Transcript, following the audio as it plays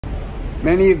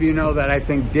Many of you know that I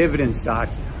think dividend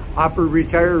stocks offer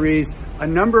retirees a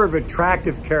number of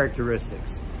attractive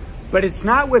characteristics, but it's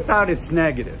not without its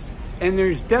negatives. And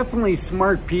there's definitely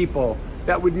smart people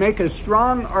that would make a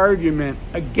strong argument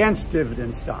against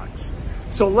dividend stocks.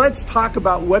 So let's talk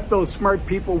about what those smart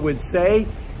people would say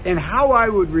and how I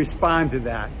would respond to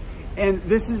that. And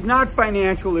this is not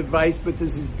financial advice, but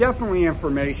this is definitely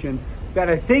information that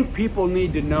I think people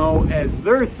need to know as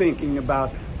they're thinking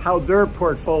about how their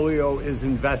portfolio is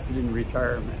invested in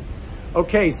retirement.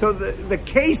 Okay, so the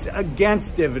case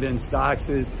against dividend stocks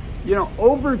is,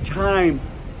 over time,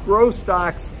 growth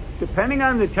stocks, depending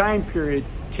on the time period,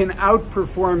 can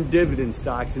outperform dividend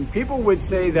stocks. And people would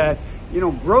say that,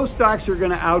 growth stocks are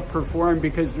going to outperform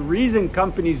because the reason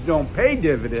companies don't pay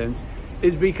dividends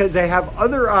is because they have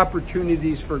other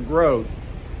opportunities for growth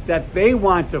that they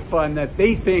want to fund, that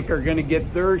they think are going to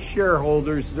get their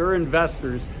shareholders, their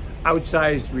investors,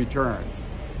 outsized returns.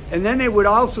 And then they would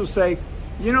also say,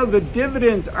 the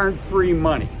dividends aren't free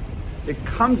money. It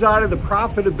comes out of the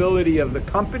profitability of the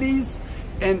companies,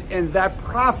 and that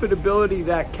profitability,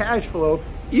 that cash flow,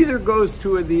 either goes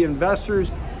to the investors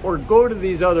or go to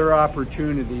these other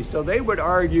opportunities. So they would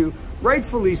argue,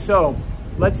 rightfully so,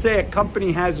 let's say a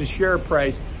company has a share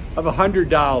price of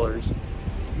 $100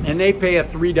 and they pay a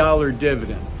 $3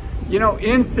 dividend.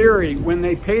 In theory, when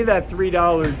they pay that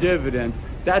 $3 dividend,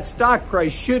 that stock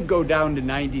price should go down to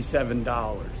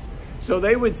 $97. So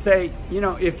they would say,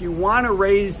 if you want to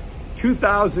raise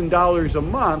 $2,000 a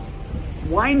month,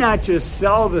 why not just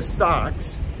sell the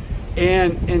stocks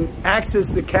and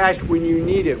access the cash when you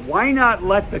need it? Why not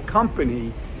let the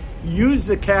company use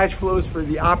the cash flows for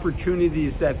the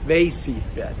opportunities that they see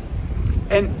fit?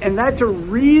 And that's a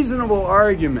reasonable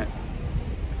argument.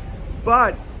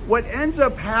 But what ends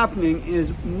up happening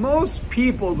is most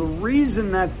people, the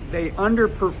reason that they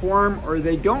underperform or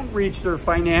they don't reach their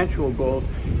financial goals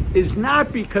is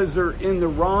not because they're in the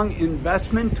wrong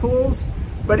investment tools,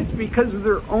 but it's because of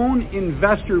their own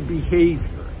investor behavior.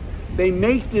 They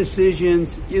make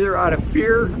decisions either out of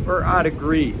fear or out of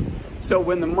greed. So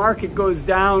when the market goes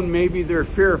down, maybe they're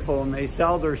fearful and they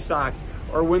sell their stocks.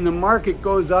 Or when the market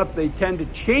goes up, they tend to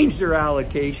change their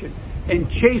allocation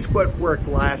and chase what worked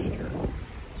last year.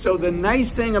 So the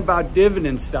nice thing about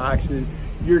dividend stocks is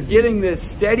you're getting this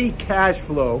steady cash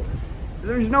flow.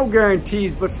 There's no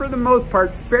guarantees, but for the most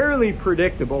part, fairly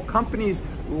predictable. Companies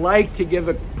like to give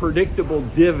a predictable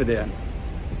dividend.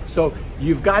 So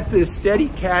you've got this steady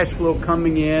cash flow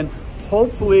coming in.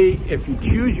 Hopefully, if you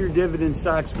choose your dividend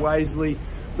stocks wisely,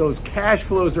 those cash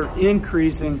flows are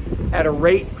increasing at a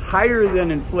rate higher than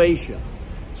inflation.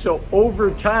 So over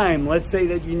time, let's say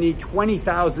that you need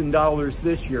 $20,000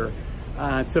 this year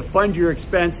to fund your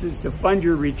expenses, to fund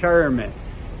your retirement.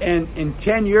 And in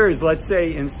 10 years, let's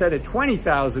say instead of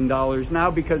 $20,000,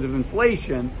 now because of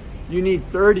inflation, you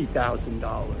need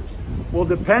 $30,000. Well,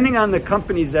 depending on the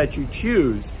companies that you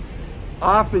choose,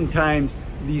 oftentimes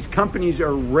these companies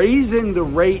are raising the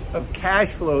rate of cash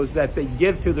flows that they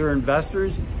give to their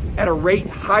investors at a rate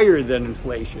higher than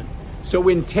inflation. So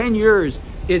in 10 years,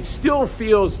 it still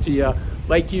feels to you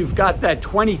like you've got that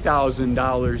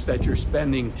 $20,000 that you're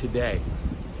spending today.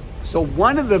 So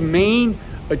one of the main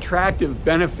attractive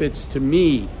benefits to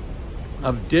me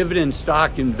of dividend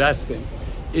stock investing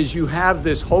is you have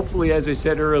this, hopefully, as I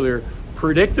said earlier,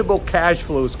 predictable cash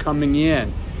flows coming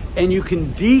in, and you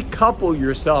can decouple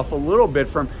yourself a little bit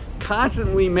from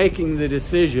constantly making the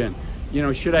decision,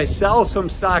 should I sell some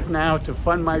stock now to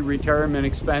fund my retirement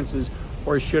expenses,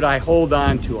 or should I hold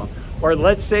on to them? Or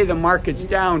let's say the market's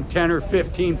down 10 or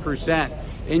 15%,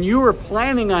 and you were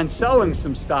planning on selling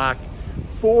some stock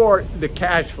for the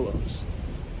cash flows.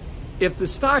 If the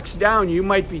stock's down, you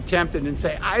might be tempted and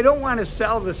say, I don't want to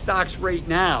sell the stocks right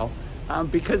now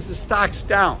because the stock's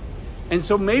down. And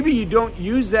so maybe you don't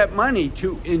use that money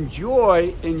to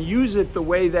enjoy and use it the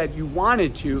way that you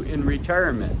wanted to in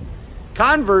retirement.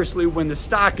 Conversely, when the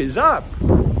stock is up,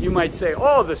 you might say,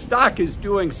 oh, the stock is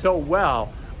doing so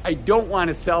well, I don't want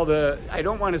to sell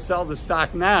the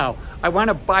stock now. I want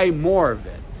to buy more of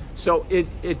it. So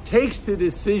it takes the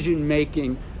decision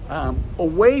making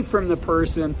away from the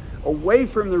person, away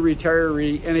from the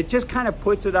retiree, and it just kind of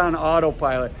puts it on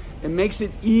autopilot. It makes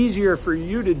it easier for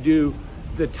you to do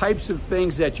the types of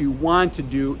things that you want to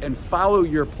do and follow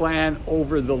your plan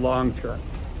over the long term.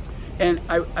 And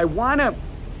I want to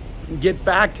get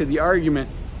back to the argument,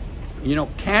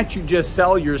 can't you just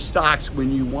sell your stocks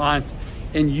when you want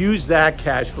and use that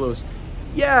cash flows?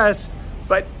 Yes,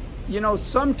 but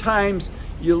sometimes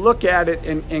you look at it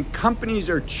and companies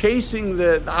are chasing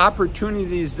the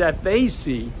opportunities that they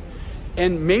see,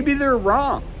 and maybe they're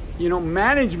wrong.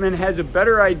 management has a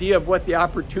better idea of what the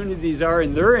opportunities are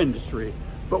in their industry.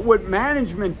 But what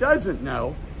management doesn't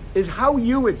know is how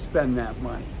you would spend that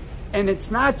money. And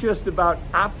it's not just about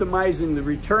optimizing the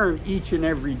return each and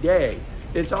every day.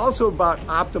 It's also about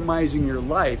optimizing your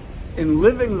life and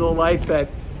living the life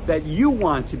that you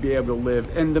want to be able to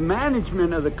live. And the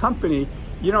management of the company,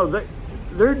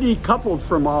 they're decoupled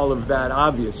from all of that,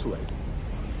 obviously.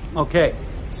 Okay,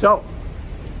 so,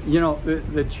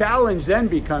 the challenge then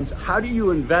becomes, how do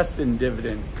you invest in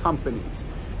dividend companies?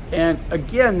 And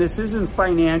again, this isn't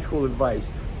financial advice.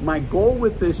 My goal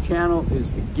with this channel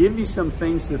is to give you some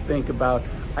things to think about.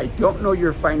 I don't know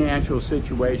your financial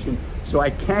situation, so I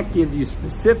can't give you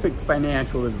specific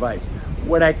financial advice.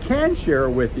 What I can share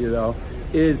with you, though,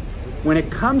 is when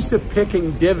it comes to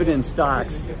picking dividend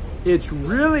stocks, it's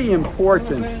really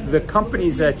important the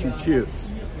companies that you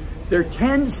choose. There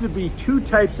tends to be two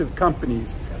types of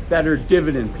companies that are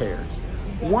dividend payers.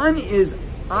 One is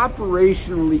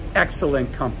operationally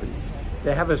excellent companies.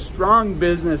 They have a strong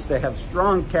business, they have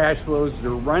strong cash flows,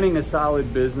 they're running a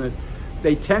solid business.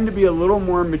 They tend to be a little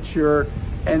more mature,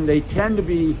 and they tend to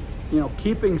be,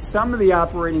 keeping some of the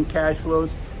operating cash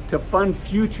flows to fund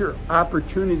future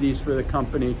opportunities for the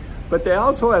company, but they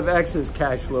also have excess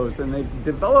cash flows, and they've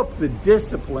developed the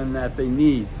discipline that they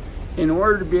need in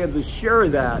order to be able to share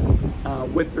that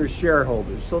with their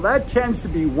shareholders. So that tends to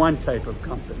be one type of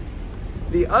company.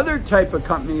 The other type of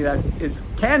company that is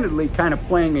candidly kind of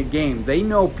playing a game. They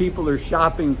know people are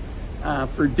shopping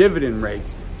for dividend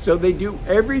rates. So they do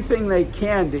everything they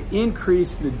can to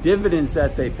increase the dividends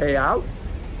that they pay out,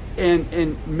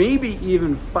 and maybe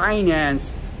even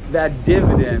finance that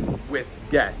dividend with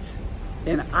debt.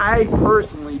 And I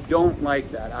personally don't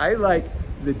like that. I like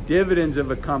the dividends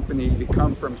of a company to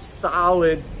come from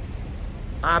solid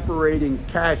operating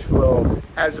cash flow,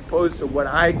 as opposed to what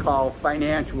I call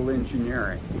financial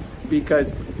engineering.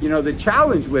 Because, the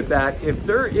challenge with that, if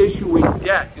they're issuing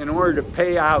debt in order to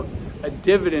pay out a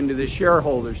dividend to the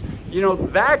shareholders,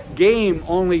 that game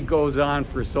only goes on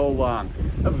for so long.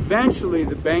 Eventually,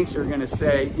 the banks are going to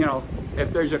say,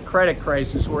 if there's a credit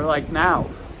crisis, or like now,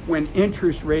 when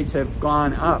interest rates have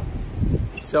gone up.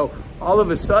 So all of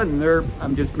a sudden,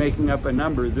 I'm just making up a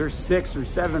number, they're 6 or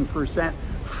 7%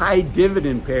 high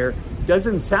dividend payer.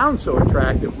 Doesn't sound so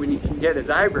attractive when you can get, as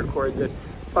I record this,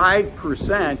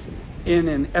 5% in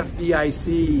an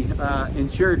FDIC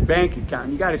insured bank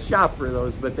account. You got to shop for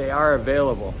those, but they are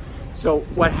available. So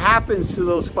what happens to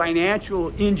those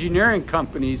financial engineering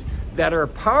companies that are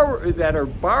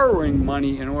borrowing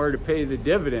money in order to pay the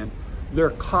dividend? Their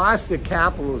cost of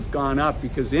capital has gone up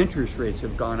because interest rates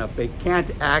have gone up. They can't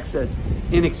access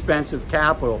inexpensive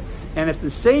capital. And at the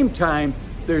same time,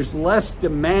 there's less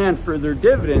demand for their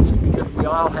dividends because we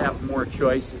all have more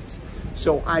choices.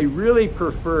 So I really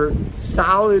prefer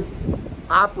solid,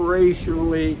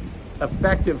 operationally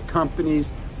effective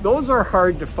companies. Those are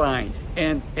hard to find.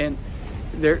 And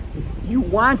you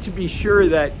want to be sure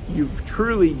that you've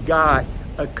truly got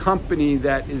a company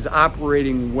that is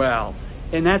operating well.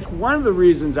 And that's one of the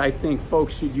reasons I think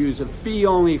folks should use a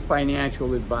fee-only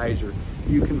financial advisor.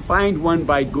 You can find one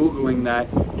by Googling that.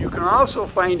 You can also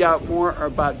find out more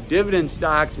about dividend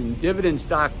stocks and dividend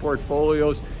stock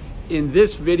portfolios in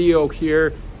this video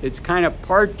here. It's kind of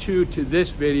part 2 to this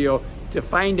video to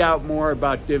find out more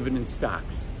about dividend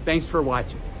stocks. Thanks for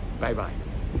watching. Bye-bye.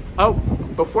 Oh,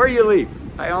 before you leave,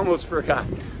 I almost forgot.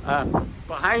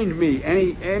 Behind me,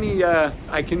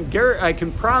 I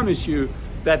can promise you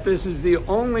that this is the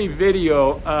only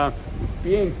video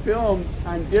being filmed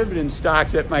on dividend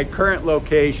stocks at my current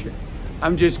location.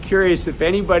 I'm just curious if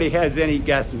anybody has any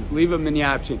guesses. Leave them in the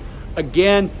option.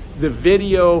 Again, the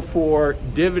video for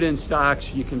dividend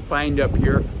stocks you can find up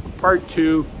here. Part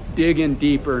 2, dig in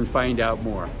deeper and find out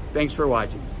more. Thanks for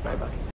watching. Bye-bye.